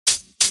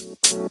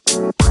Hi,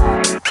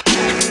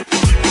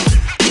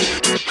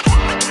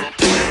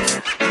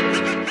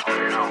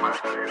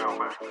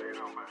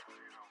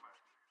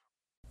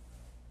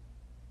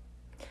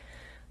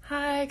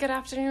 good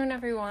afternoon,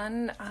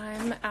 everyone.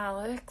 I'm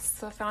Alex,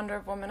 the founder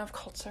of Women of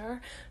Culture,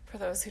 for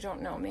those who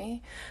don't know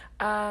me.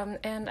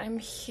 And I'm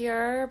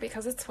here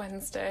because it's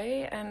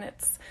Wednesday, and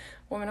it's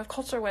Women of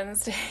Culture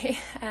Wednesday,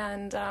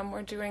 and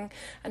we're doing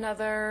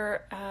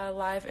another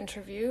live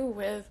interview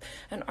with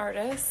an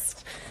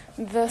artist.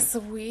 This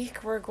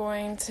week, we're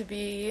going to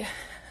be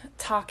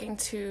talking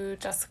to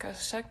Jessica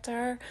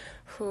Schechter,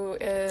 who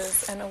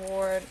is an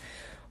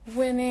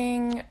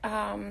award-winning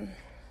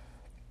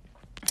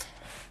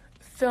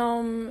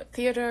film,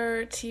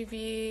 theater,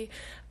 TV,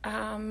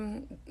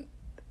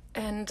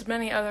 and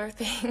many other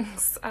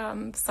things.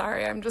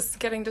 Sorry, I'm just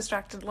getting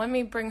distracted. Let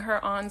me bring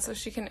her on so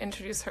she can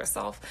introduce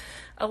herself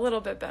a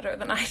little bit better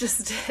than I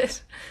just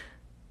did.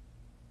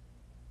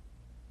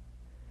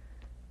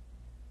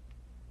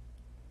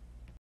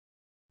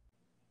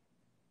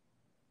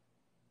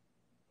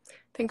 I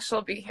think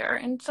she'll be here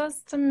in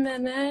just a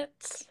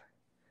minute.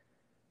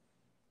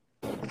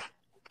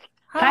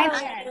 Hi,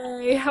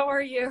 how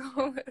are you?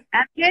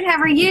 I'm good. How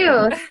are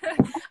you?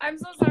 I'm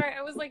so sorry.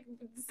 I was like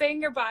saying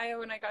your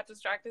bio and I got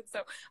distracted. So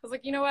I was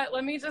like, you know what?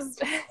 Let me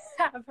just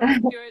have her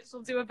do it.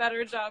 She'll do a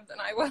better job than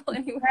I will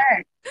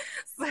anyway.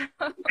 Sure.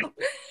 So,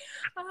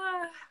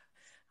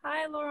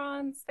 hi,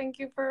 Laurence. Thank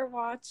you for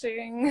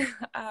watching.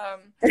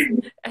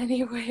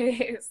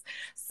 Anyways,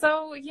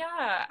 so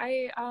yeah,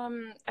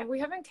 we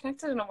haven't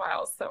connected in a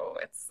while, so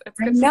it's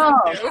good to see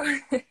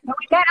you. We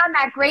met on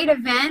that great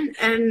event,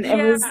 and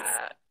it was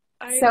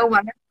so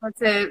wonderful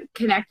to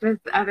connect with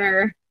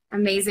other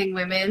amazing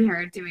women who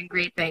are doing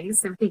great things.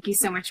 So thank you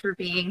so much for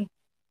being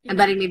and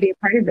letting me be a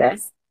part of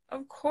this.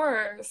 Of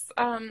course.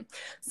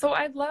 So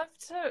I'd love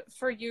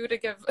for you to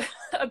give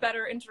a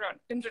better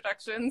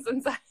introduction,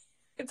 since I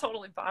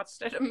totally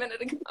botched it a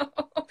minute ago.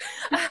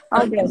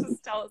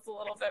 Just tell us a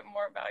little bit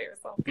more about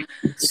yourself.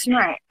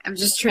 Sure. I'm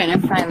just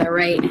trying to find the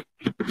right.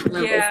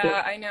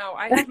 Yeah, I know.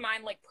 I have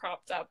mine like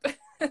propped up.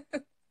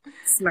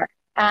 Smart.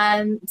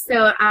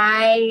 So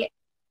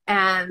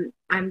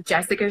I'm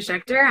Jessica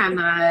Schechter. I'm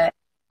a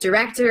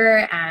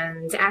director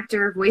and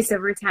actor,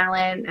 voiceover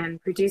talent,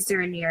 and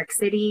producer in New York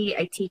City.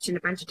 I teach in a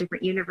bunch of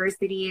different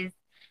universities,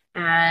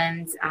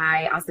 and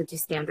I also do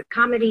stand-up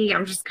comedy.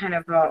 I'm just kind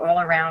of an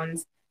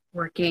all-around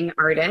working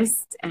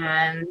artist,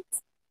 and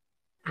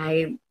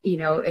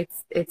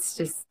it's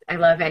just, I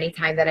love any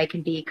time that I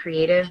can be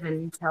creative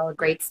and tell a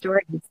great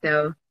story.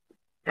 So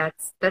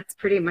that's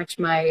pretty much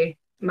my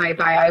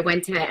bio. I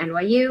went to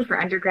NYU for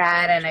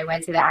undergrad, and I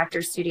went to the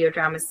Actors Studio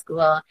Drama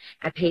School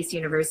at Pace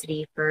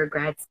University for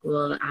grad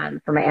school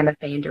for my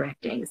MFA in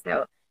directing.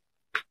 So,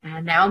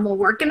 and now I'm a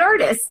working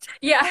artist.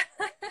 Yeah.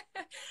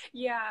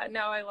 Yeah,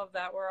 no, I love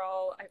that.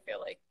 I feel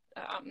like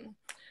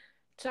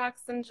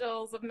Jacks and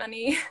Jills of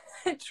many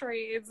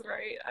trades,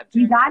 right?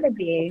 You gotta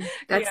be.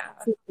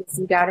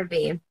 You gotta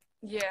be.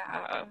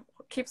 Yeah.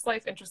 Keeps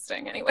life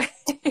interesting anyway.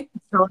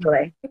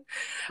 Totally.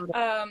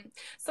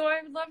 So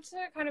I would love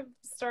to kind of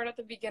start at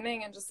the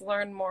beginning and just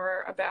learn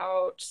more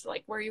about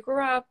like where you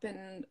grew up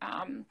and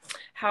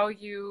how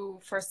you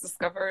first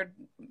discovered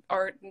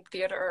art and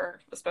theater,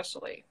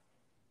 especially.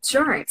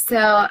 Sure.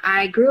 So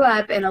I grew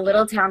up in a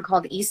little town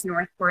called East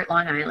Northport,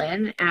 Long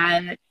Island,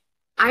 and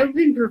I've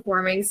been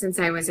performing since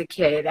I was a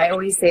kid. I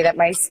always say that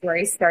my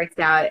story starts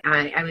out,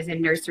 I was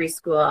in nursery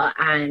school,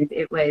 and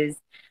it was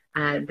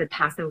the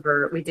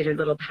Passover. We did a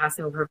little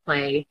Passover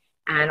play,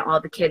 and all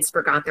the kids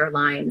forgot their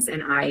lines,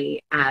 and I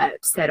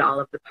said all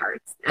of the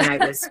parts, and I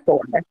was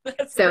 4.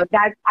 So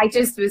that I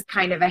just was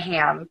kind of a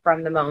ham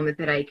from the moment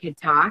that I could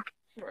talk.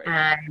 Right.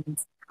 And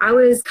I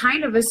was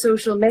kind of a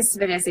social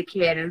misfit as a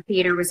kid, and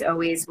theater was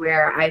always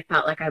where I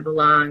felt like I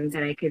belonged,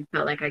 and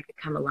felt like I could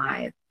come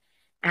alive.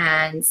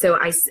 And so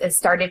I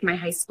started my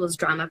high school's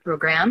drama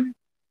program,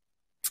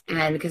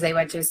 and because I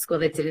went to a school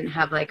that didn't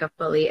have like a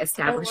fully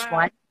established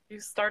one. You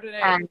started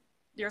it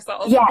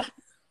yourself. Yeah.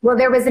 Well,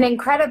 there was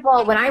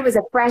when I was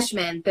a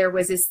freshman, there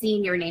was a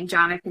senior named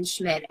Jonathan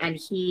Schmidt, and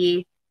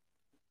he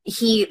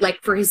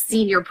like for his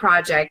senior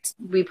project,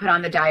 we put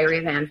on the Diary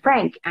of Anne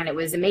Frank, and it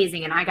was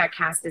amazing. And I got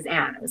cast as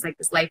Anne. It was like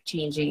this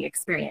life-changing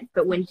experience.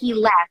 But when he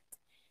left,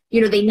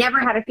 they never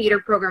had a theater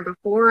program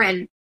before,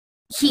 and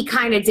he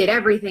kind of did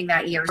everything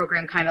that year. The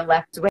program kind of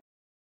left with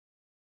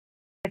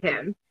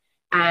him.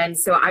 And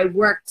so I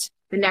worked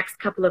the next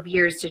couple of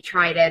years to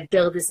try to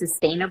build a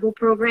sustainable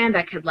program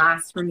that could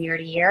last from year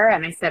to year.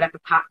 And I set up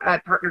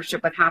a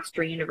partnership with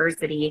Hofstra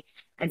University.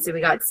 And so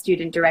we got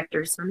student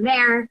directors from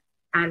there,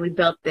 and we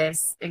built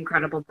this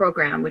incredible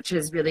program, which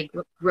has really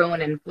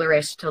grown and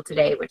flourished till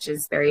today, which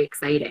is very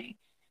exciting.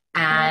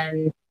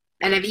 And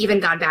I've even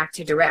gone back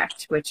to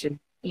direct, which,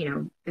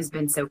 has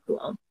been so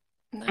cool.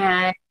 Nice.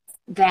 And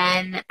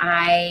then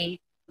I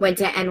went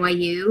to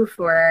NYU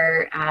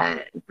for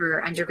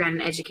undergrad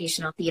in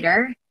educational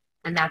theater.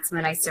 And that's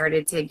when I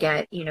started to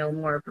get,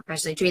 more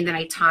professionally trained. Then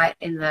I taught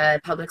in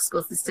the public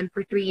school system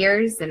for 3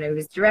 years, and I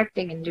was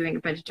directing and doing a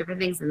bunch of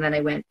different things. And then I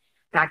went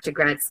back to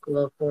grad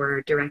school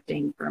for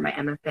directing for my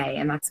MFA.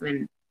 And that's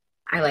when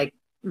I like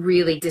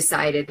really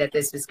decided that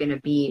this was going to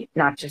be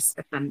not just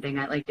a fun thing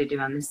I like to do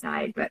on the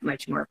side, but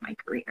much more of my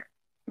career.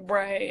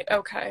 Right.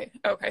 Okay.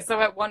 Okay. So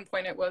at one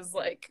point it was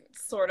like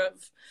sort of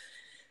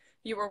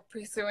you were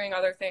pursuing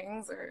other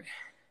things or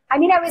I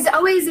mean, I was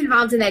always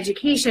involved in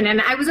education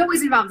and I was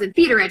always involved in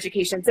theater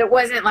education. So it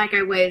wasn't like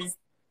I was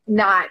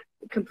not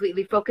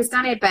completely focused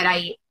on it, but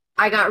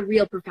I got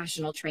real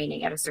professional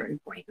training at a certain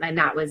point, and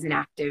that was an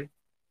active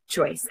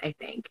choice, I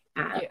think.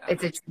 yeah.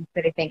 It's a choice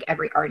that I think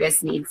every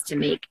artist needs to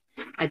make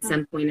at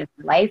some point in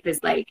their life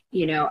is like,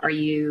 you know,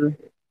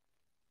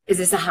 is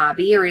this a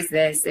hobby or is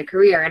this a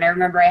career? And I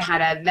remember I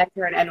had a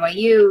mentor at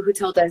NYU who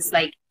told us,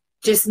 like,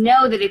 just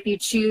know that if you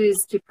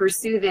choose to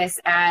pursue this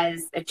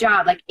as a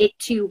job, like it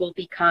too will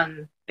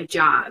become a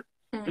job.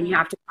 And you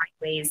have to find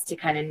ways to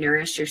kind of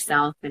nourish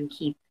yourself and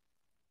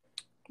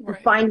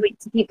find ways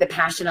to keep the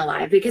passion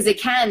alive, because it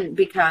can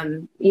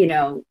become,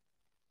 it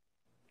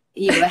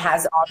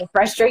has all the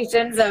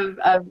frustrations of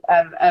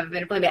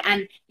employment,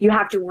 and you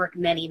have to work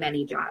many,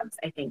 many jobs,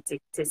 I think,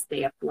 to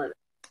stay afloat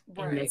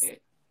in this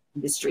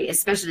industry,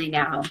 especially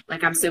now.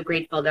 Like, I'm so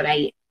grateful that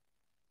I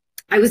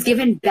was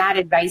given bad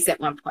advice at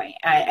one point.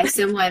 I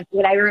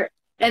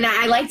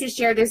like to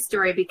share this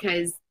story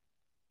because,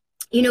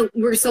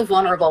 we're so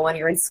vulnerable when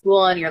you're in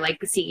school and you're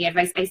like seeking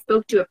advice. I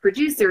spoke to a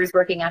producer who's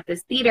working at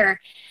this theater,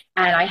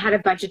 and I had a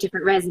bunch of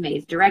different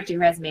resumes, directing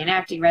resume, an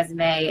acting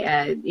resume,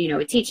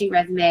 a teaching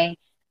resume.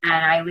 And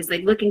I was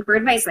like looking for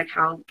advice, like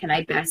how can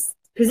I best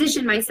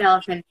position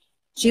myself? And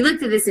she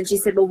looked at this and she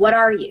said, well, what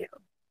are you?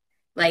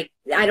 Like,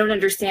 I don't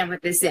understand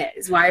what this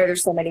is. Why are there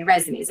so many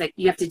resumes? Like,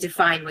 you have to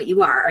define what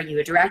you are. Are you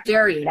a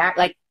director? Are you an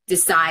actor? Like,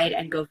 decide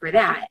and go for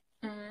that.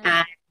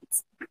 And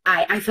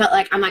I felt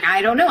like,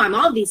 I don't know. I'm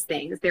all these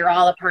things. They're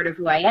all a part of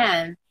who I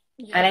am.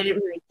 Yeah. And I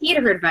didn't really heed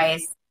her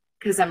advice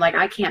because I'm like,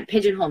 I can't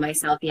pigeonhole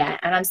myself yet.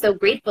 And I'm so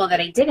grateful that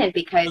I didn't,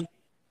 because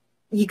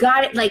you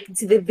got it, like,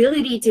 to the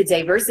ability to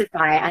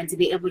diversify and to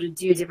be able to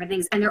do different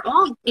things. And they're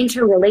all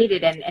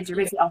interrelated and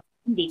interrelated, all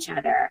find each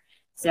other.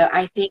 So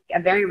I think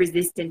I'm very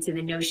resistant to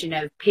the notion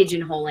of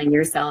pigeonholing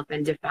yourself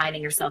and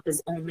defining yourself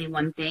as only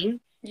one thing,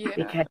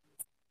 because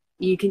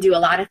you can do a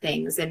lot of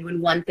things. And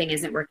when one thing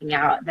isn't working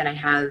out, then I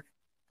have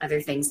other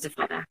things to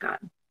fall back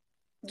on.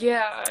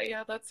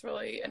 Yeah, that's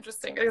really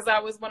interesting, because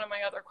that was one of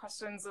my other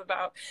questions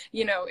about,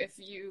 if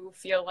you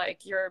feel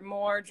like you're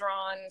more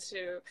drawn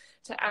to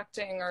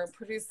acting or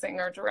producing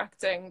or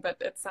directing, but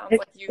it sounds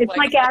like you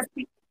like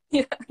asking,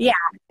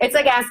 it's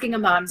like asking a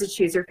mom to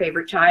choose her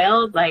favorite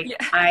child. Like,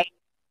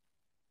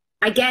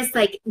 I guess,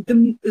 like,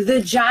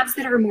 the jobs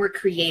that are more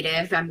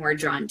creative, I'm more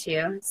drawn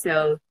to.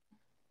 So,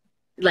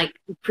 like,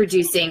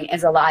 producing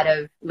is a lot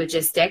of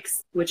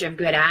logistics, which I'm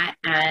good at,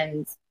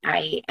 and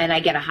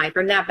I get a high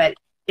from that, but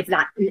it's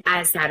not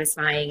as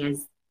satisfying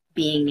as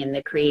being in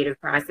the creative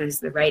process,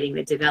 the writing,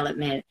 the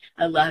development.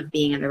 I love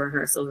being in the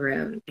rehearsal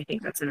room. I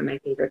think that's one of my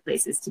favorite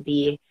places to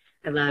be.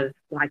 I love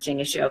watching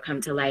a show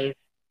come to life.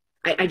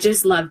 I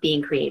just love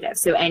being creative.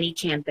 So any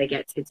chance I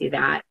get to do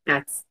that,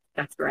 that's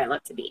where I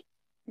love to be.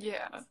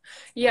 Yeah.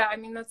 I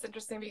mean, that's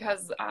interesting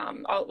because,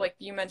 like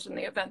you mentioned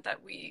the event that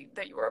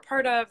you were a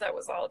part of, that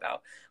was all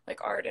about like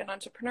art and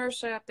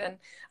entrepreneurship. And,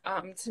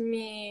 to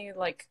me,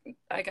 like,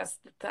 I guess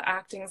the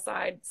acting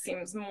side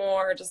seems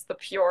more just the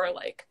pure,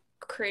 like,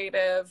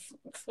 creative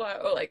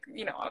flow, like,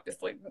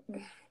 obviously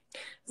there's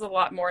a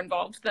lot more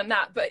involved than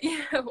that, but,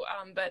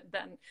 but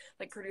then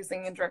like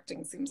producing and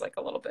directing seems like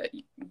a little bit,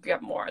 you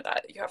have more of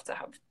that. You have to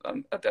have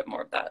a bit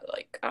more of that,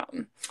 like,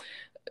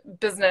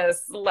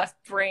 business left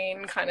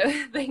brain kind of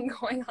thing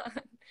going on.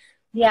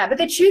 Yeah, but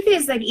the truth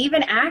is, like,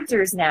 even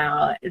actors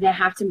now, they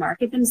have to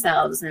market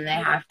themselves and they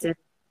have to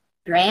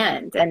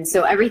brand. And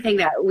so everything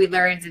that we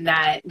learned in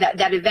that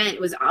event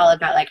was all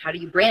about, like, how do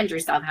you brand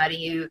yourself? How do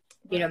you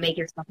make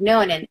yourself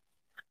known? And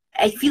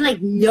I feel like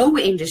no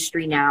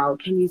industry now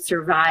can you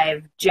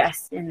survive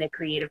just in the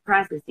creative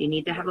process. You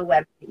need to have a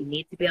website. You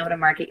need to be able to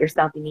market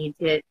yourself. You need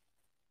to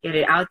get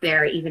it out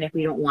there, even if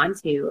we don't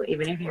want to,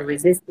 even if you're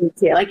resistant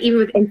to, like, even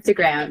with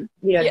Instagram,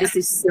 this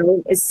is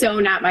so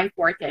not my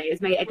forte.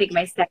 It's I think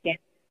my second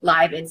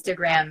live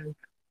Instagram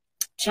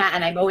chat,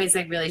 and I'm always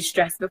like really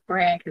stressed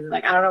beforehand because,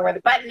 like, I don't know where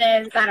the button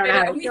is. I don't know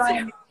how to do it. I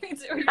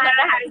don't know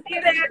how to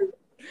do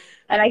this.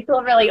 And I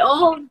feel really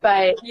old,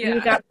 but you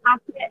have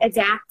to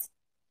adapt.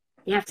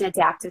 You have to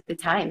adapt with the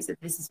times. If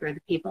this is where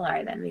the people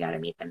are, then we got to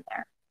meet them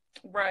there.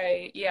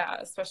 Right. Yeah.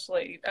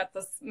 Especially at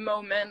this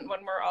moment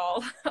when we're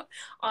all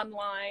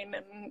online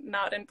and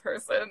not in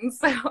person.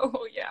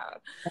 So yeah.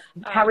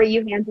 How are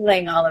you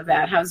handling all of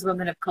that? How's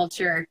Women of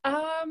Culture?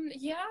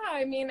 Yeah,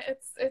 I mean,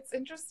 it's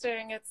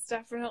interesting. It's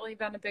definitely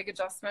been a big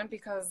adjustment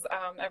because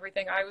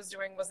everything I was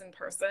doing was in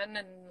person,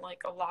 and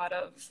like a lot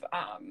of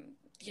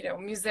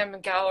museum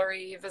and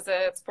gallery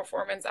visits,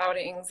 performance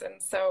outings,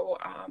 and so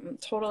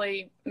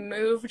totally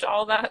moved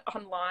all that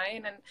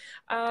online.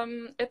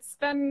 And it's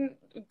been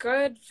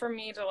good for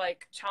me to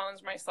like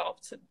challenge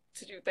myself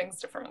to do things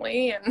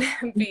differently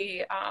and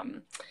be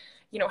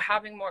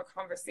having more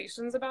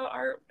conversations about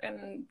art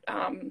and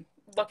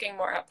looking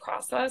more at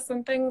process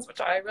and things,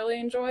 which I really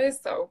enjoy.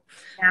 So,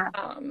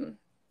 Yeah.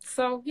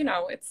 so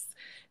it's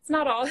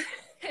not all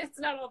it's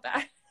not all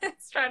bad.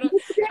 It's trying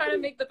to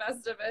make the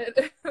best of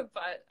it.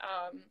 But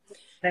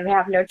Then we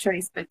have no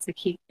choice but to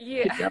keep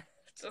yeah, going.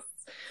 just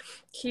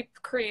keep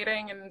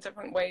creating in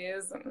different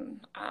ways. And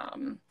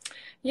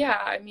yeah,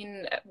 I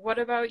mean, what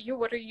about you?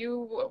 What are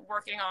you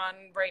working on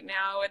right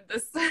now at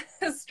this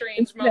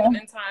strange moment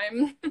in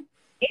time?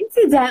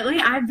 Incidentally,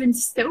 I've been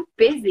so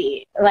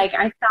busy. Like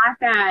I thought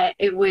that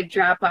it would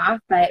drop off,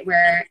 but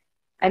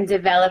I'm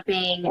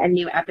developing a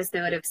new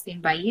episode of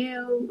Soon by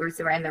You.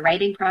 So we're in the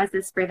writing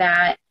process for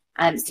that.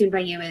 Soon by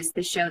You is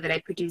the show that I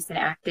produce and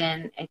act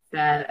in.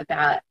 It's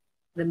about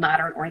the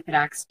modern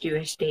Orthodox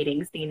Jewish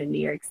dating scene in New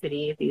York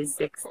City. These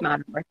six Cool.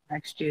 modern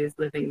Orthodox Jews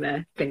living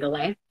the single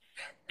life,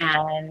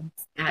 and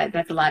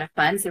that's a lot of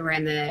fun. So we're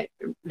in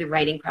the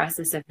writing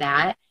process of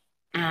that,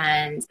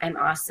 and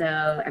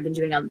I've been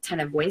doing a ton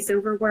of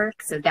voiceover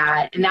work. So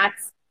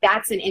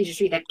that's an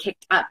industry that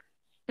kicked up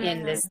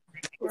in Mhm. this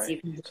because you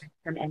Right. can do it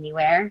from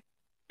anywhere,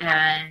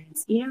 and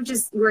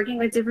just working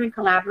with different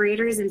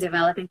collaborators and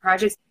developing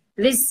projects.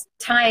 This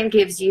time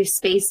gives you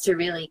space to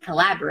really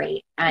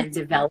collaborate and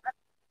develop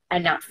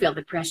and not feel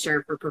the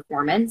pressure for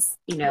performance.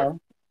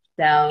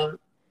 So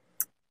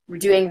we're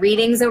doing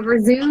readings over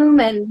Zoom,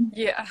 and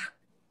Yeah.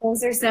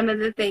 those are some of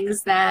the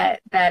things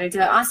that I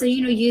do. Also,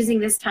 using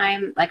this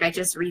time, like I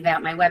just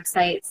revamped my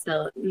website,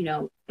 so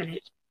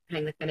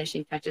putting the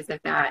finishing touches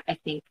of that. I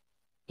think,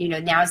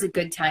 now is a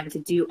good time to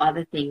do all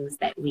the things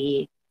that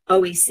we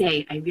always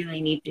say, I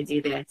really need to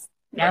do this.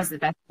 Right. Now's the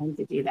best time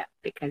to do that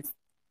because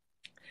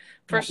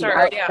For the sure.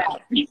 art Yeah.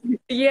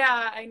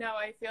 Yeah, I know.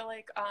 I feel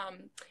like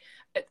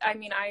I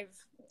mean, I've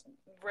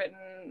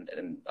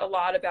written a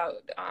lot about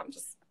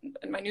just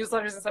in my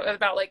newsletters and stuff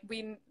about like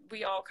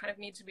we all kind of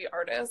need to be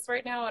artists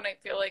right now, and I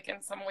feel like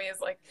in some ways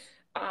like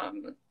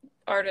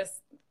artists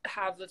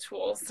have the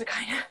tools to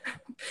kind of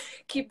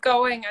keep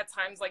going at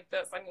times like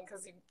this. I mean,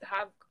 because you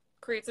have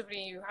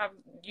creativity,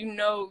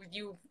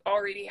 you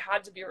already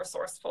had to be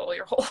resourceful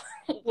your whole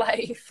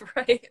life,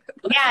 right?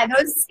 Yeah,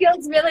 those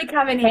skills really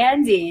come in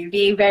handy,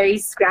 being very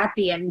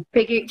scrappy and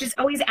just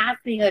always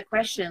asking the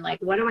question,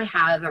 like, what do I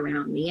have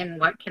around me and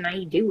what can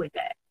I do with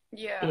it?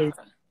 Yeah.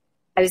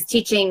 I was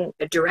teaching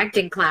a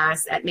directing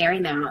class at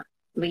Marymount,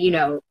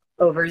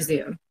 over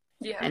Zoom.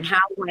 Yeah. And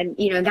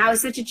that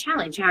was such a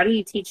challenge. How do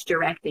you teach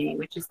directing,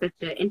 which is such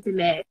an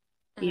intimate,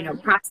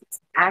 Mm. process of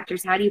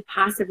actors? How do you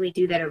possibly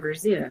do that over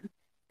Zoom?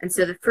 And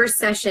so the first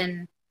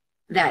session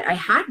that I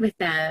had with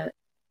them,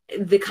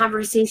 the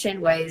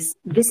conversation was,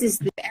 this is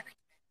the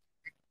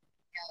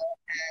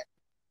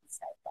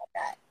sorry about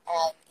that.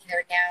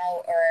 Either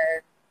now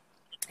or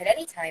at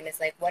any time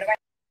is like, what do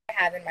I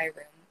have in my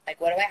room?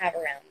 Like, what do I have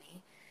around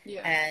me?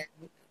 Yeah. And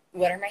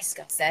what are my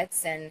skill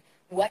sets? And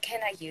what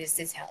can I use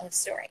to tell a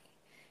story?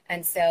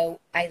 And so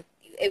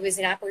it was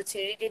an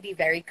opportunity to be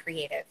very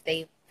creative.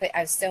 I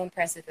was so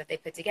impressed with what they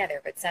put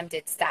together, but some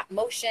did stop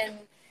motion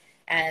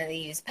and they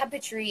used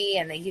puppetry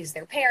and they used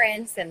their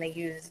parents and they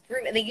used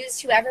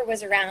whoever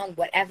was around,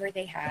 whatever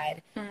they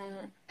had,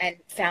 and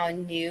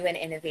found new and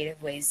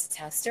innovative ways to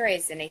tell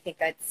stories. And I think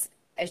that's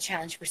a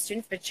challenge for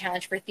students, but a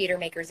challenge for theater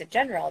makers in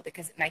general,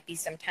 because it might be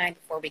some time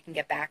before we can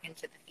get back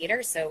into the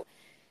theater. So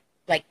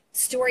like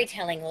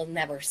storytelling will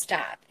never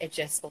stop. It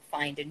just will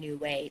find a new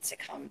way to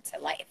come to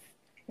life.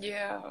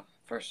 Yeah,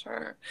 for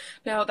sure.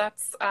 No,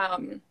 that's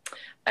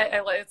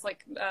it's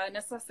like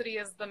necessity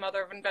is the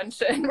mother of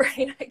invention,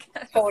 right? I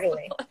guess.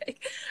 Totally.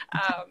 Like,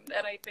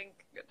 and I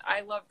think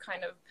I love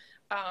kind of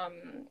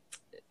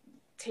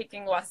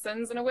taking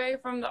lessons in a way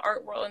from the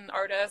art world and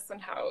artists and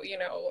how you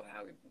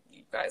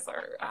guys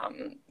are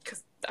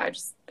because I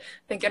just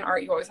think in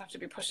art you always have to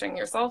be pushing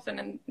yourself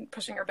and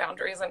pushing your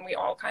boundaries, and we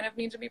all kind of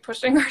need to be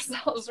pushing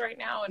ourselves right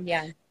now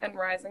and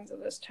rising to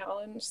this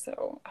challenge.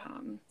 So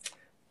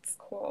it's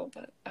cool.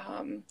 But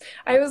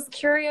I was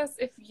curious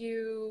if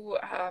you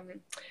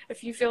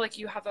feel like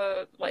you have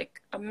a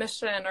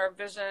mission or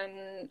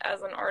vision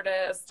as an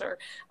artist, or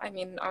I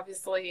mean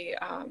obviously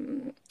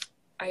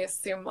I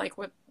assume like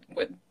with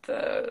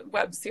the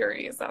web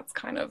series that's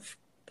kind of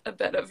a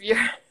bit of your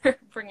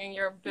bringing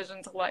your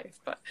vision to life.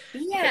 But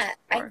yeah,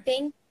 I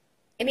think,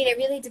 I mean, it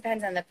really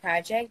depends on the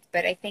project,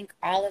 but I think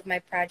all of my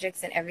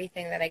projects and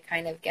everything that I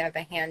kind of have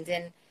a hand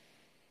in,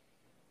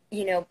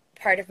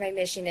 part of my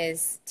mission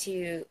is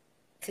to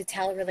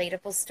tell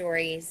relatable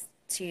stories,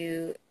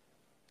 to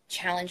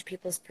challenge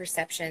people's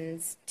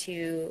perceptions,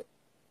 to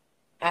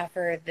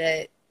offer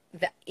to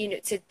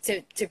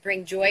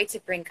bring joy, to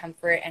bring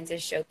comfort, and to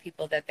show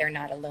people that they're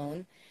not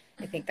alone.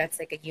 I think that's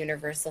like a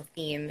universal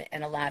theme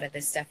in a lot of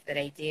the stuff that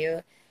I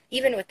do,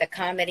 even with the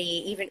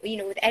comedy, even,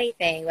 with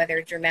anything,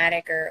 whether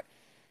dramatic or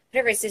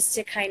whatever. It's just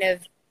to kind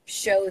of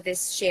show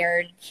this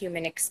shared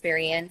human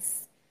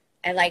experience.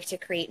 I like to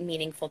create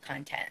meaningful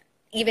content,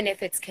 even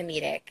if it's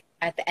comedic.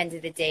 At the end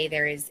of the day,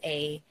 there is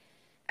a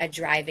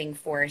driving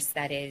force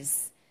that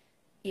is,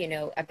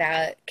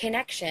 about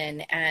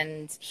connection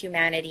and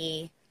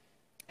humanity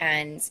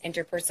and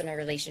interpersonal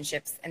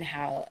relationships and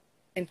how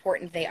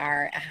important they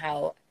are,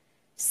 how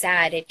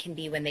sad it can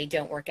be when they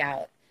don't work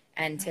out,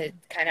 and to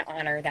kind of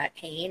honor that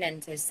pain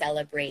and to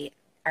celebrate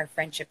our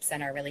friendships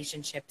and our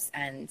relationships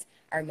and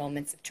our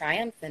moments of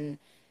triumph, and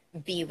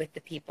be with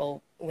the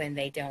people when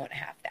they don't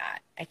have that.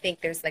 I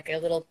think there's like a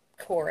little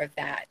core of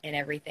that in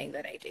everything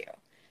that I do.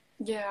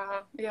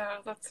 Yeah, yeah,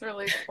 that's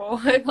really cool.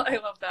 I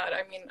love that.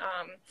 I mean,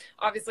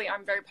 obviously,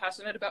 I'm very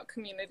passionate about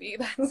community.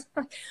 That's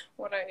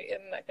what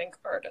and I think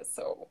art is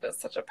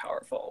such a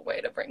powerful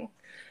way to bring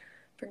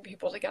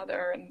people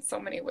together in so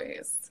many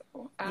ways.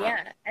 So,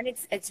 Yeah, and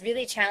it's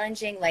really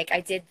challenging. Like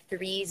I did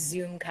 3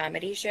 Zoom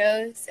comedy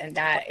shows, and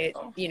that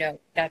oh,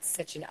 that's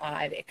such an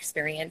odd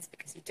experience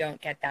because you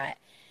don't get that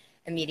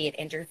immediate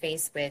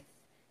interface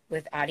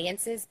with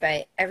audiences.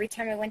 But every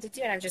time I went to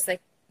do it, I'm just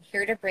like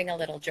here to bring a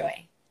little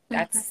joy.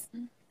 That's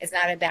mhm. It's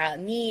not about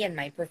me and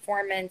my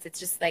performance. It's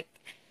just like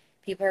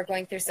people are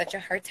going through such a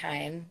hard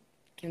time.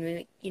 Can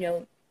we,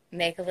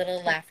 make a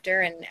little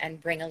laughter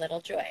and bring a little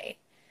joy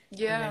in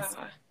Yeah, this?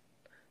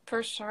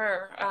 for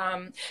sure.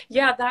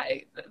 Yeah,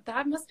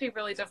 that must be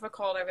really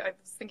difficult. I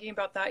was thinking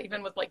about that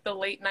even with like the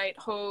late night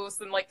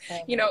hosts and like,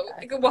 Oh my God.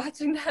 like,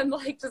 watching them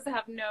like just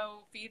have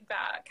no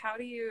feedback. How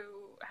do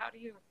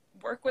you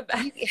work with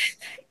that? You,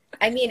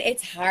 I mean,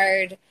 it's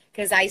hard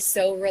because I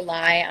so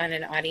rely on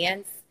an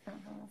audience.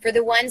 Mhm, For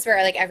the ones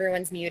where like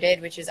everyone's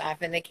muted, which is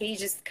often the case, you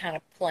just kind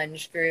of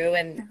plunge through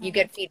and you mhm.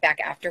 get feedback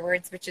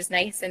afterwards, which is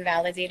nice and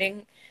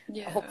validating,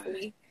 Yeah,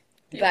 hopefully.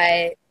 yeah,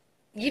 But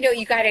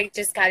you gotta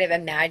just kind of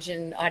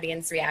imagine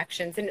audience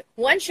reactions. And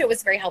one show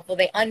was very helpful.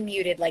 They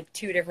unmuted like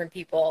 2 different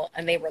people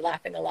and they were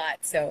laughing a lot,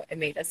 so it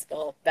made us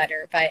feel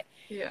better. But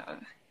yeah.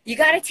 you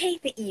gotta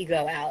take the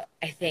ego out,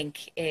 I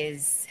think,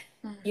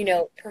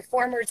 Mhm.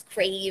 performers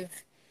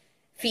crave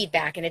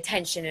feedback and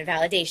attention and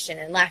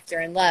validation and laughter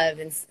and love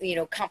and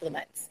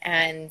compliments.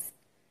 And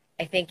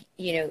I think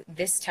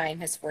this time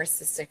has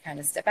forced us to kind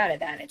of step out of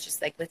that. It's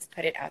just like, let's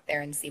put it out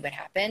there and see what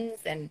happens,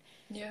 and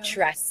Yeah,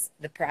 trust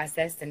the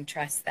process and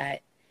trust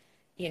that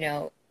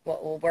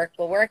what will work,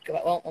 what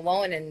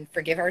won't, and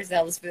forgive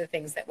ourselves for the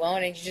things that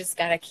won't. And you just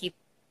got to keep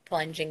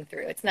plunging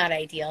through. It's not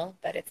ideal,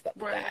 but it's what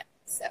we right. got.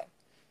 So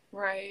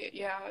Right.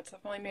 Yeah, it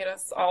definitely made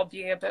us all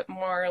be a bit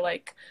more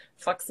like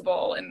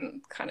flexible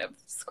and kind of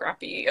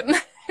scrappy and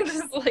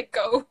just like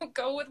go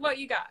with what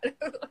you got.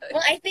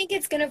 well, Like, I think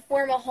it's going to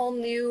form a whole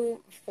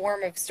new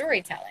form of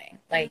storytelling.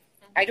 Like,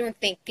 I don't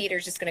think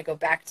theater's just going to go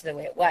back to the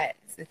way it was.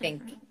 I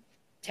think mhm.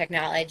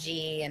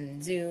 technology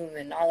and Zoom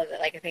and all of it,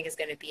 like, I think is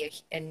going to be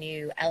a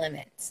new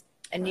element,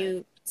 a Right.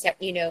 new,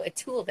 a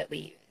tool that we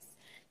use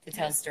to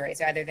tell Yeah.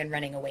 stories rather than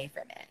running away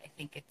from it. I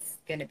think it's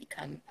going to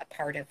become a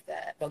part of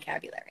the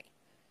vocabulary.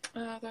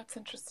 Oh, that's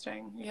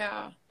interesting.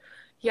 Yeah.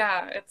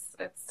 Yeah, it's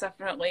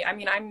definitely. I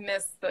mean, I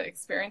miss the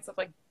experience of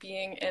like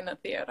being in a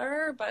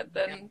theater, but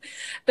Yeah. then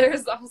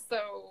there's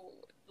also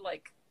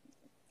like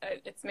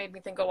it's made me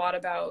think a lot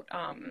about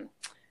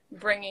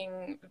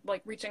bringing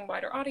like reaching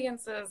wider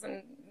audiences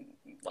and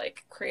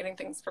like creating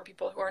things for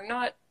people who are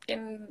not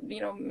in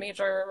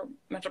major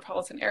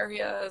metropolitan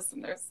areas,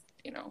 and there's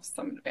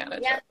some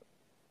advantage Yeah.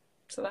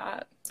 to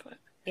that, but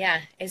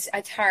Yeah,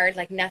 it's hard.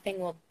 Like nothing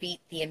will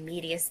beat the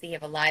immediacy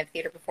of a live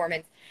theater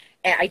performance.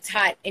 And I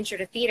taught intro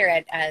to theater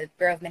at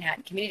Borough of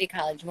Manhattan Community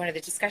College. One of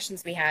the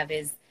discussions we have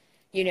is,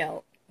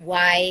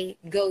 why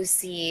go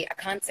see a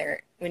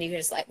concert when you can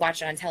just like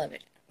watch it on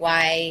television?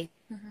 Why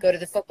mhm. go to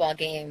the football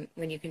game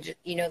when you can just,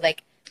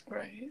 like,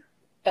 Right.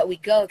 but we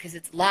go because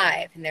it's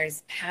live and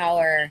there's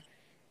power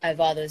of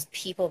all those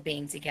people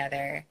being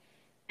together.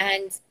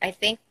 And I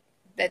think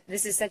that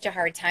this is such a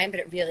hard time, but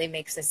it really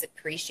makes us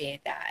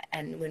appreciate that.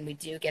 And when we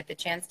do get the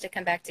chance to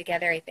come back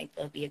together, I think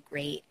there'll be a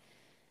great,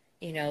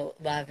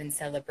 love and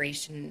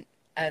celebration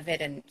of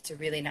it, and to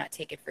really not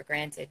take it for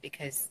granted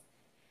because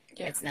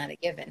Yeah. it's not a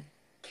given.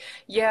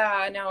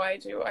 Yeah, no, I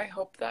do. I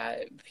hope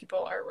that people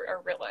are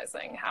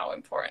realizing how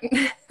important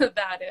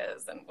that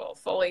is and will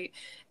fully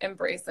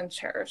embrace and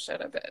cherish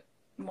it a bit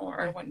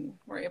more Mm. when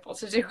we're able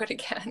to do it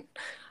again.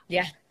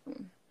 Yeah,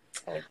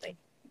 totally.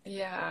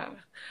 Yeah.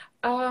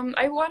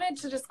 I wanted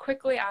to just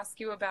quickly ask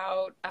you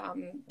about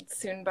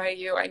Soon by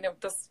You. I know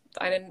this,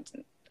 I didn't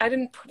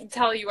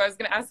tell you I was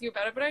going to ask you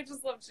about it, but I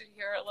just love to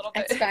hear a little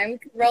bit. That's fine. We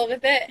can roll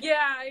with it.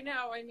 Yeah, I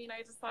know. I mean,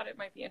 I just thought it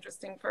might be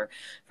interesting for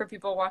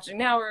people watching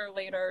now or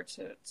later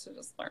to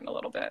just learn a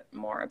little bit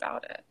more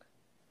about it.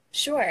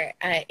 Sure.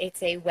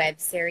 It's a web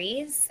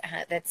series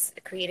that's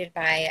created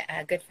by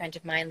a good friend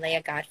of mine,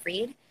 Leah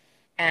Gottfried,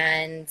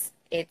 and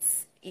it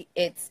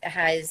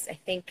has, I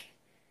think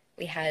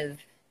we have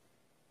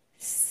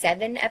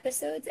 7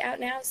 episodes out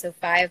now, so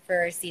 5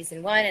 for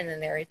season 1, and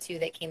then there are 2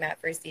 that came out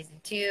for season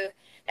 2.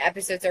 The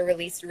episodes are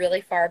released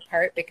really far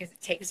apart because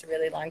it takes a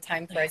really long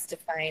time for Yeah. us to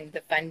find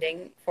the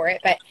funding for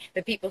it. But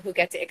the people who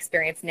get to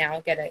experience now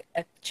get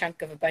a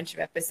chunk of a bunch of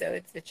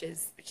episodes, which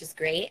is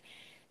great.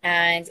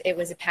 And it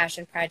was a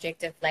passion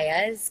project of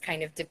Leia's,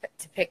 kind of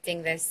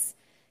depicting this,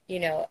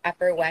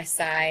 Upper West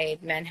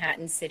Side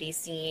Manhattan city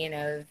scene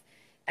of,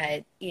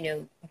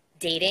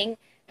 dating,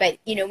 But,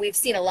 you know, we've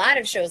seen a lot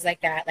of shows like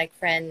that, like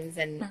Friends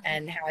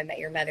and How I Met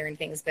Your Mother and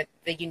things. But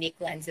the unique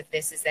lens of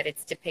this is that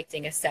it's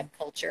depicting a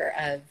subculture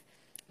of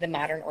the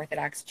modern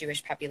Orthodox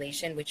Jewish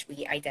population, which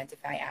we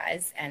identify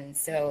as. And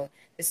so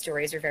the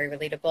stories are very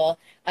relatable.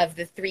 Of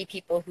the three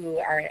people who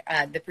are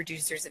the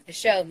producers of the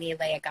show, me,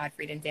 Leah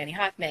Gottfried, and Danny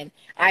Hoffman,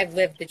 I've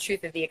lived the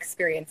truth of the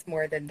experience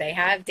more than they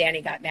have.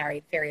 Danny got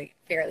married fairly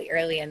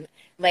early, and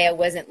Leah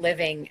wasn't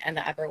living on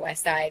the Upper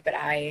West Side, but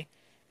I,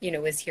 you know,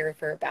 was here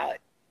for about,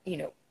 you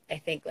know, I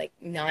think like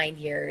 9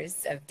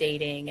 years of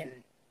dating and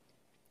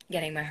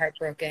getting my heart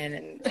broken.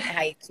 And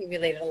I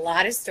accumulated a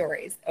lot of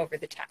stories over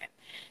the time.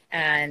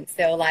 And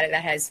so a lot of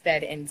that has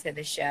fed into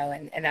the show.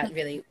 And that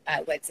really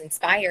what's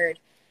inspired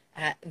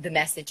the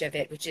message of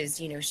it, which is,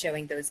 you know,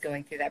 showing those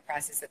going through that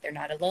process that they're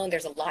not alone.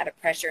 There's a lot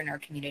of pressure in our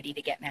community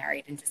to get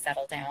married and to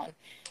settle down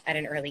at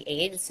an early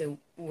age. So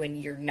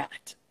when you're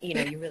not, you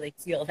know, you really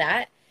feel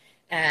that.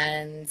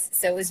 And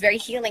so it was very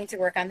healing to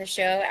work on the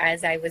show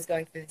as I was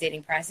going through the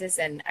dating process.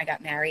 And I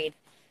got married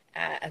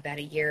about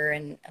a year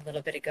and a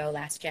little bit ago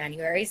last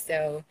January.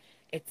 So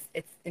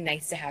it's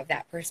nice to have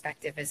that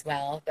perspective as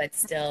well. But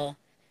still,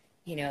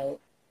 you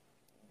know,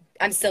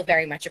 I'm still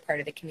very much a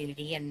part of the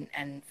community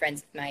and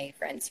friends with my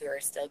friends who are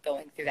still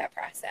going through that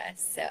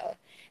process. So,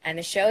 and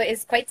the show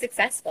is quite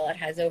successful. It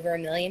has over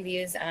 1 million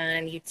views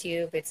on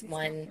YouTube. It's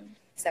won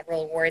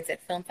several awards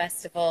at film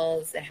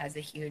festivals. It has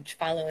a huge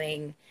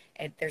following.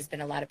 There's been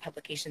a lot of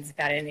publications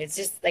about it, and it's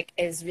just like,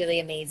 it's really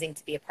amazing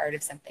to be a part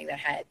of something that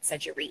had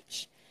such a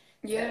reach.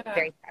 Yeah. So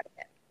very proud of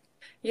it.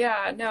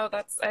 Yeah, no,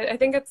 I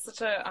think it's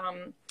such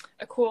a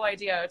cool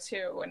idea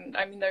too. And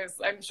I mean,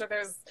 I'm sure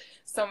there's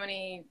so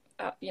many,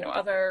 you know,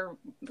 other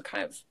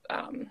kind of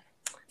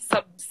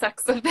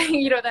subsects of things,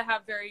 you know, that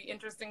have very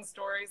interesting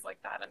stories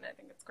like that. And I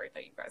think it's great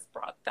that you guys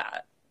brought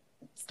that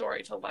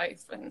story to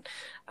life. And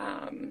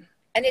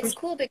it's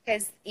cool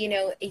because, you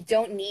know, you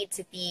don't need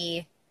to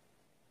be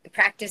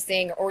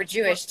practicing or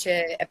Jewish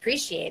to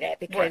appreciate it,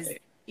 because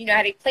right. You know, I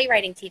had a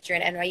playwriting teacher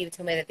in NYU who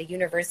told me that the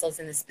universal is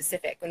in the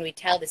specific. When we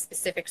tell the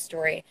specific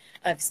story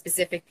of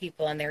specific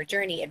people and their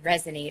journey, it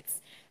resonates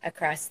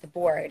across the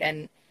board.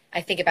 And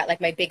I think about like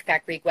My Big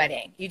Fat Greek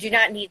Wedding. You do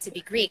not need to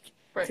be Greek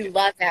right. to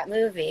love that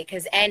movie,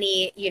 because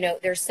you know,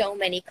 there's so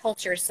many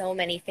cultures, so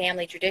many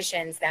family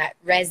traditions that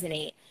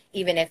resonate,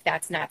 even if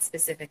that's not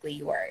specifically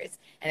yours.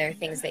 And there are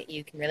things that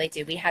you can relate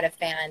to. We had a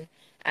fan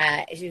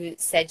who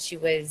said she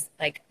was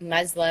like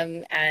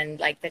Muslim and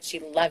like that she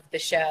loved the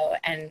show,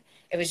 and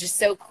it was just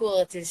so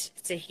cool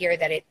to hear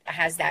that it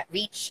has that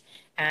reach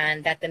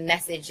and that the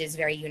message is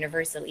very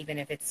universal, even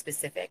if it's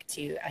specific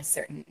to a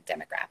certain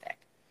demographic.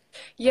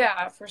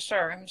 Yeah, for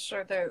sure. I'm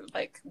sure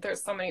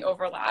there's so many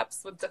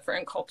overlaps with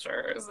different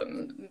cultures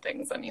and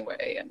things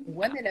anyway. And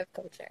women of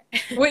culture.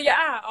 Well,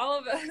 yeah, all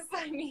of us.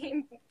 I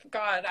mean,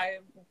 God,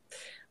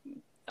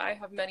 I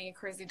have many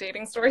crazy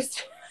dating stories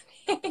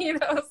too, you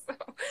know, so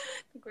I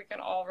think we can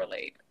all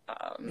relate.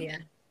 Yeah.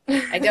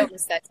 I don't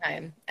miss that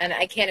time, and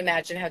I can't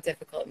imagine how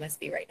difficult it must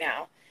be right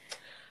now.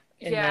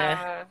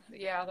 Yeah,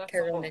 that's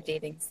Corona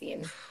dating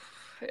scene.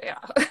 Yeah,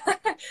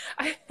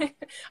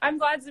 I'm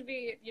glad to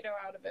be, you know,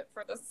 out of it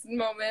for this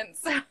moment.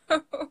 So,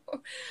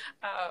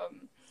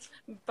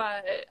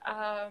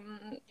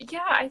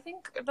 yeah, I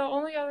think the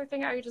only other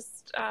thing I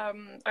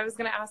was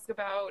going to ask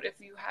about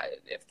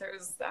if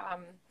there's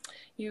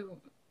you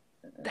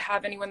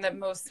have anyone that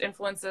most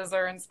influences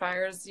or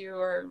inspires you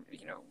or,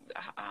 you know,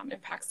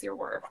 impacts your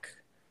work.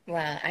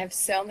 Well, I have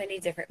so many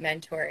different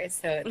mentors,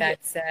 so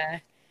that's,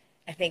 I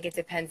think it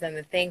depends on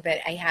the thing, but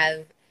I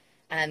have,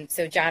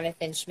 so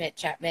Jonathan Schmidt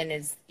Chapman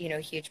is, you know,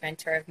 a huge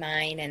mentor of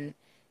mine, and,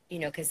 you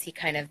know, because he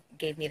kind of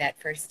gave me that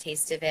first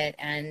taste of it.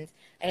 And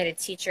I had a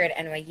teacher at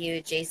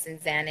NYU, Jason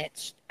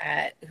Zanich,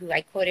 who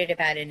I quoted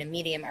about in a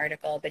Medium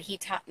article, but he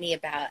taught me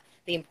about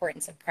the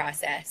importance of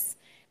process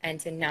and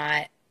to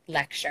not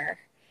lecture.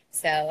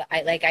 So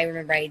I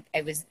remember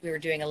we were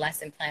doing a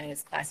lesson plan in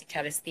his class. He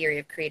taught us theory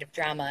of creative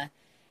drama.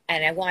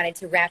 And I wanted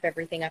to wrap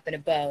everything up in a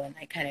bow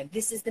and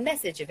this is the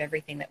message of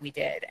everything that we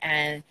did.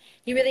 And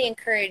he really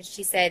encouraged,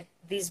 he said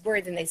these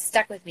words, and they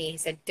stuck with me. He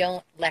said,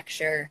 don't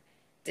lecture,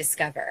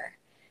 discover.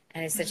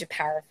 And it's such a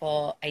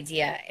powerful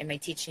idea in my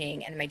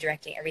teaching and my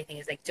directing. Everything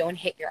is like, don't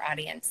hit your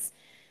audience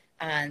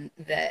on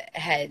the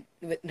head,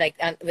 with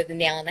the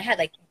nail on the head.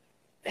 Like,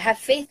 have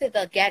faith that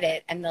they'll get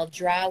it and they'll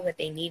draw what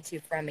they need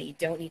to from it. You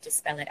don't need to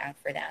spell it out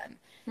for them.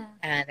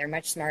 And they're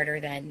much smarter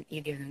than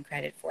you give them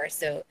credit for.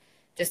 So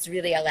just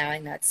really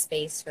allowing that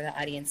space for the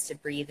audience to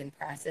breathe and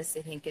process,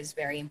 I think, is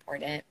very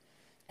important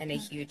and a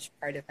huge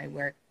part of my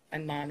work. My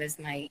mom is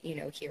my, you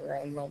know,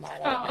 hero and role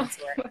model. Oh,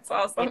 that's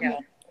awesome. You know,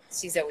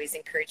 she's always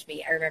encouraged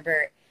me. I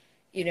remember,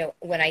 you know,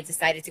 when I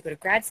decided to go to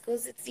grad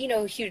schools, it's, you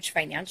know, a huge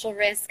financial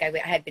risk. I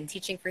had been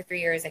teaching for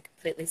 3 years. I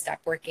completely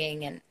stopped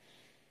working, and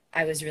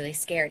I was really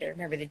scared. I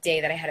remember the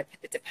day that I had to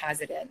put the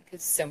deposit in,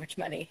 because so much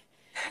money.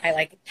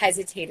 I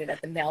hesitated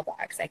at the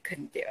mailbox. I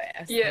couldn't do it.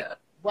 I was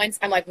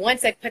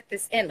once I put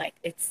this in,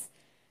 it's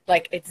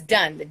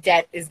done. The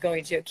debt is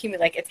going to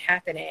accumulate, it's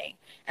happening.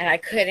 And I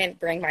couldn't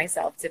bring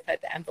myself to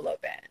put the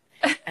envelope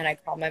in. And I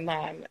called my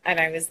mom and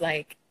I was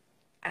like,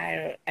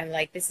 I'm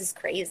like, this is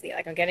crazy.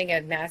 Like, I'm getting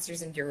a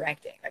master's in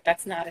directing. Like,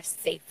 that's not a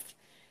safe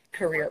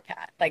career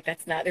path. Like,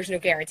 that's not, there's no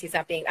guarantees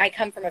not being, I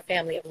come from a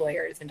family of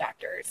lawyers and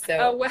doctors. Oh,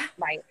 So wow.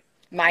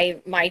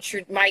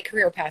 my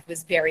career path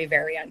was very,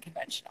 very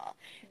unconventional.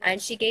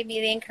 And she gave me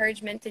the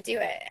encouragement to do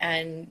it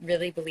and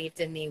really believed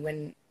in me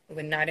when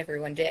not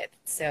everyone did.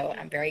 So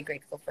I'm very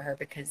grateful for her,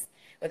 because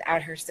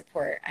without her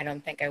support, I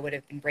don't think I would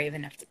have been brave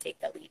enough to take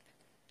the leap.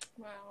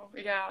 Wow.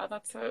 Yeah,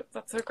 that's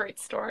a great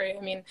story.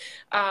 I mean,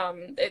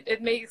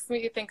 it makes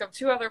me think of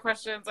two other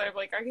questions. I'm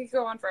like, I could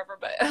go on forever,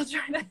 but I'll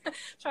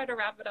try to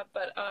wrap it up.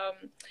 But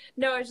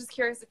no, I was just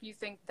curious if you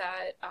think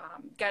that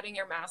getting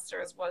your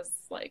master's was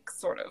like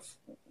sort of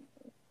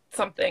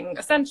something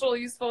essential,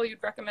 useful,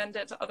 you'd recommend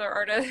it to other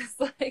artists.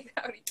 Like,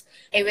 how do you...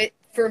 It was,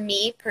 for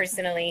me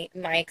personally,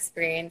 my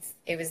experience,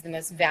 it was the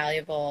most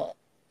valuable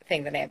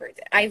thing that I ever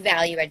did. I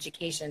value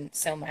education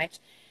so much.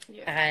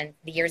 Yeah. And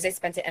the years I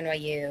spent at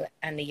NYU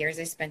and the years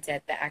I spent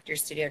at the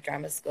Actors Studio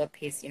Drama School at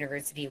Pace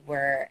University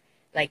were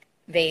like,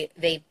 they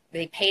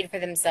paid for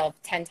themselves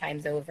 10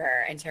 times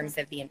over in terms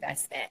of the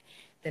investment,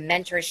 the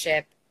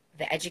mentorship,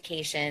 the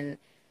education.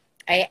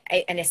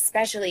 And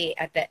especially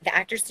at the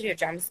Actors Studio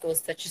Drama School is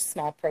such a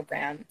small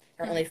program.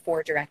 There are only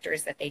 4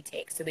 directors that they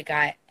take. So we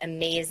got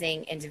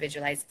amazing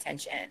individualized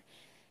attention.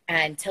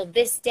 And till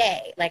this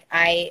day, like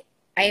I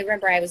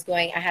remember I was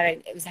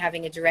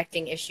having a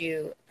directing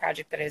issue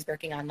project that I was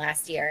working on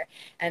last year.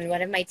 And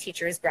one of my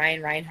teachers,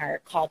 Brian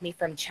Reinhardt, called me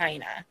from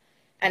China.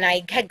 And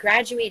I had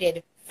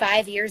graduated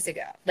 5 years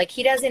ago. Like,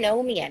 he doesn't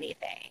owe me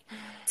anything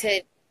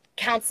to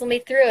counsel me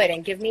through it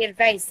and give me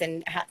advice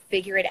and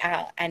figure it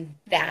out. And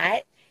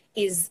that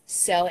is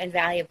so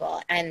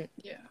invaluable. And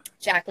Yeah.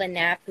 Jacqueline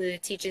Knapp, who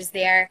teaches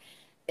there,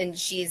 and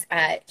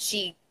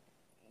she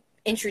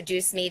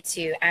introduced me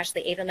to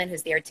Ashley Edelman,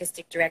 who's the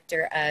artistic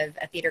director of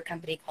a theater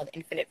company called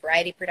Infinite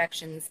Variety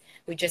Productions.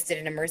 We just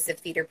did an immersive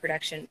theater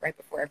production right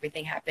before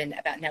everything happened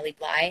about Nellie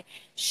Bly.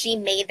 She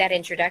made that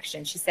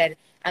introduction. She said,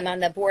 I'm on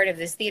the board of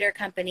this theater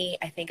company.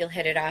 I think you'll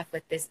hit it off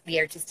with the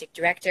artistic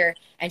director.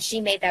 And she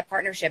made that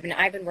partnership. And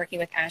I've been working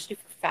with Ashley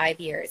for 5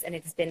 years, and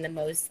it's been the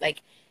most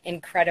like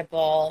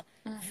incredible,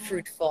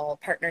 fruitful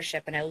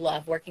partnership. And I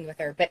love working with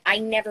her. But I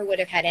never would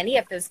have had any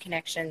of those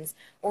connections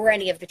or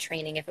any of the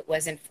training if it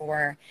wasn't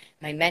for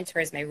my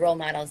mentors, my role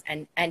models,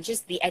 and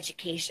just the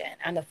education.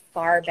 I'm a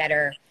far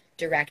better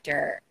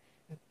director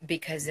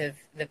because of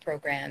the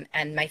program,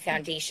 and my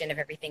foundation of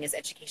everything is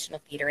educational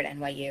theater at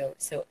NYU.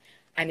 So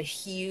I'm a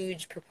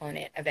huge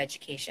proponent of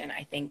education.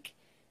 I think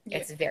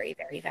it's very,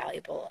 very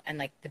valuable and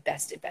like the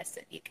best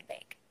investment you can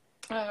make.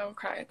 Oh,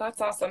 okay. That's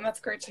awesome. That's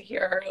great to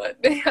hear.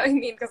 I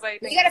mean, because I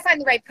think you got to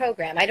find the right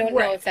program. I don't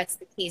know if that's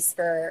the case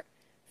for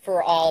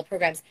all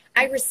programs.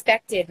 I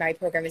respected my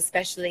program,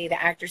 especially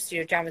the Actors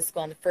Studio Drama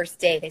School. On the first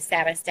day, they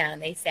sat us down.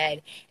 They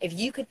said, if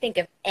you could think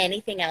of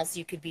anything else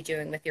you could be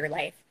doing with your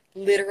life,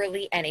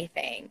 literally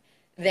anything,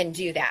 then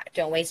do that.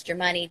 Don't waste your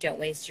money. Don't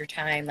waste your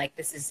time. Like,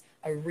 this is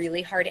a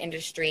really hard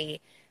industry.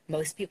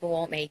 Most people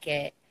won't make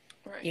it.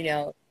 Right. You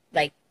know,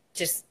 like,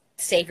 just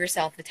save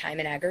yourself the time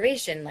and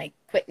aggravation. Like,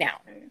 quit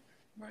now.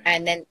 Right.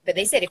 And then, but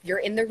they said, if you're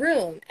in the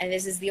room and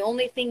this is the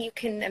only thing you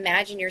can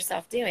imagine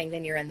yourself doing,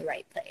 then you're in the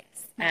right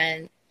place.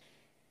 And,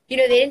 you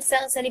know, they didn't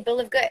sell us any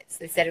bill of goods.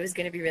 They said it was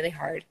going to be really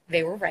hard.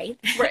 They were right.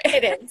 Right.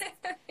 It is.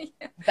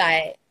 Yeah.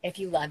 But if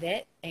you love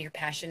it and you're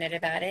passionate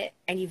about it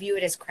and you view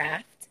it as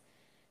craft,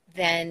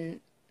 then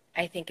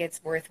I think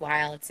it's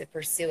worthwhile to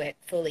pursue it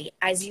fully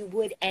as you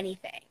would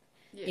anything.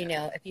 Yeah. You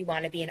know, if you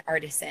want to be an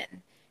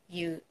artisan,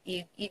 you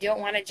don't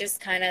want to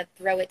just kind of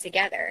throw it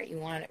together. You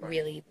want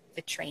really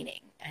the training.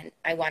 And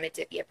I wanted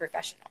to be a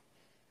professional.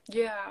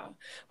 Yeah.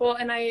 Well,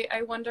 and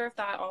I wonder if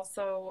that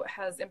also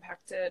has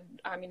impacted,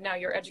 I mean, now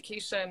your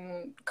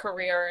education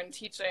career and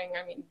teaching,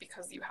 I mean,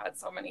 because you had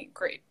so many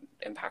great,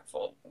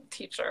 impactful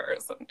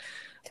teachers. And...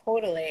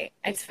 Totally.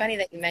 It's funny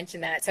that you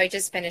mentioned that. So I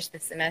just finished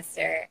the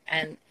semester,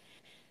 and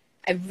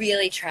I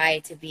really try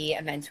to be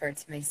a mentor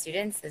to my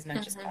students as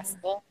much as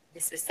possible.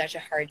 This was such a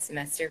hard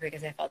semester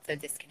because I felt so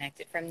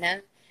disconnected from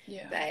them.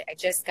 Yeah. But I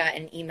just got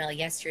an email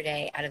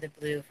yesterday out of the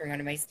blue from one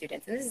of my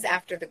students, and this is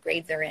after the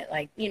grades are in.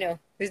 Like, you know,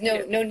 there's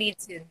no need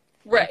to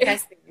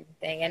impress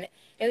anything, and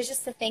it was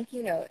just a thank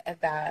you note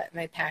about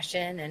my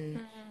passion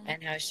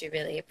and how she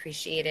really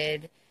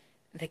appreciated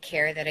the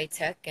care that I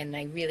took, and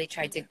I really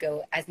tried to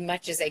go as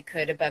much as I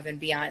could above and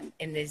beyond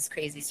in these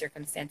crazy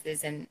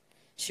circumstances, and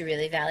she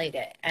really valued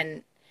it,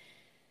 and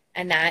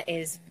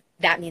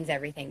that means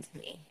everything to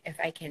me. If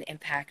I can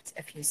impact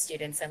a few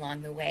students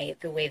along the way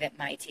that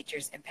my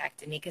teachers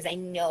impacted me, because I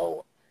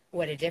know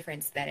what a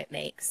difference that it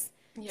makes.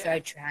 Yeah. So I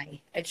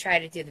try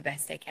to do the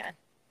best I can.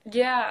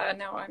 Yeah,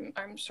 no,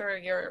 I'm sure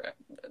you're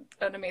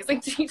an amazing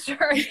teacher.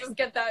 I just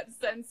get that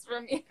sense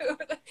from you.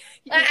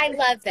 I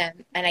love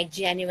them, and I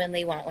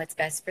genuinely want what's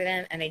best for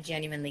them, and I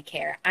genuinely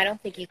care. I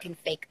don't think you can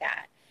fake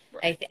that.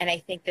 Right. And I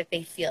think that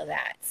they feel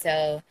that.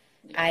 So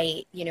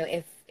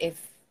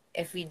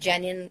if we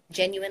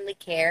genuinely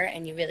care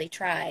and you really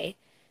try,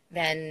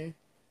 then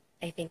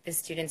I think the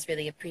students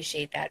really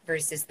appreciate that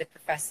versus the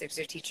professors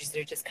or teachers that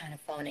are just kind of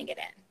phoning it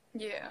in.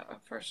 Yeah,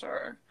 for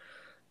sure.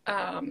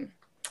 Um,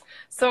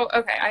 so,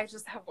 okay, I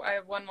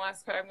have one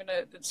last question. I'm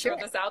going to throw Sure.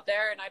 this out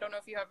there, and I don't know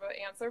if you have an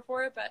answer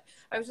for it, but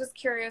I was just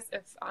curious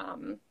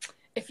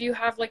if you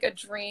have like a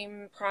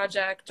dream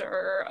project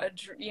or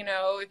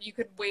if you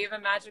could wave a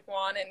magic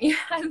wand and you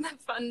had the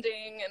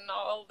funding and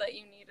all that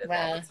you needed all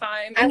Well, the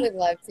time. I And would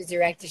love to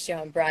direct a show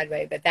on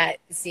Broadway, but that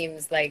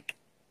seems like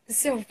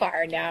so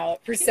far now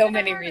for you so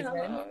many never reasons.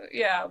 know.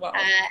 Yeah, well,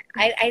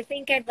 I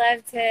think I'd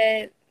love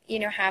to,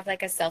 have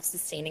like a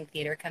self-sustaining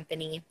theater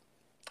company.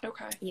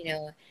 okay.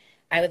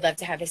 I would love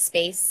to have a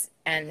space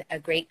and a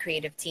great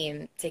creative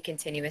team to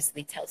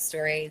continuously tell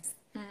stories.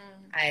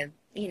 Mm, I,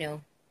 you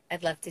know,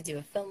 I'd love to do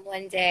a film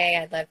one day.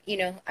 I'd love,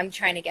 I'm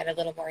trying to get a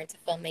little more into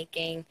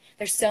filmmaking.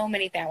 There's so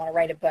many things. I want to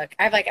write a book.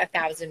 I have like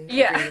 1,000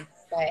 yeah. dreams,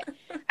 but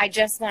I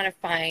just want to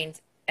find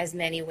as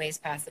many ways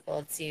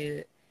possible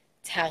to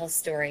tell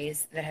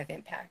stories that have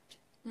impact.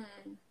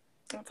 Mm,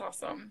 that's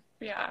awesome.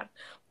 Yeah.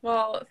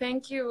 Well,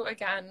 thank you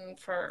again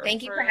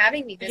Thank you for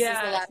having me. This is a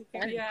yeah, lot of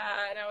fun. yeah,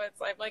 I know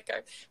it's like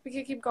we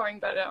could keep going,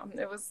 but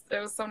it was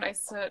so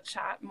nice to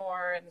chat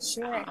more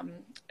Sure.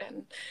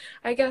 and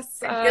I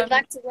guess And good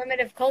luck to Women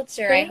of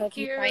Culture. I thank hope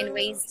you find you.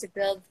 ways to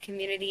build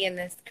community in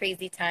this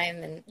crazy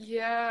time and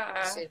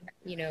Yeah. should,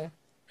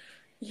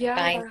 Yeah.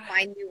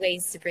 find new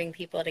ways to bring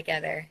people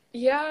together.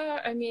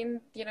 Yeah, I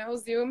mean,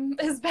 Zoom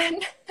has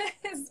been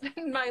has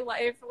been my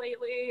life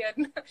lately,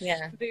 and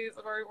Yeah.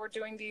 we're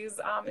doing these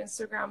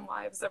Instagram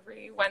lives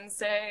every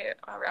Wednesday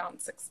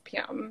around 6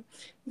 p.m.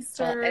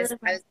 Well, Eastern.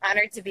 I was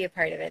honored to be a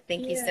part of it.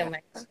 Thank you so Yeah,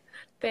 much.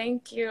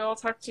 thank you. I'll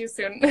talk to you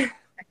soon.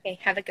 Okay,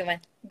 have a good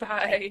one. Bye.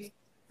 Bye.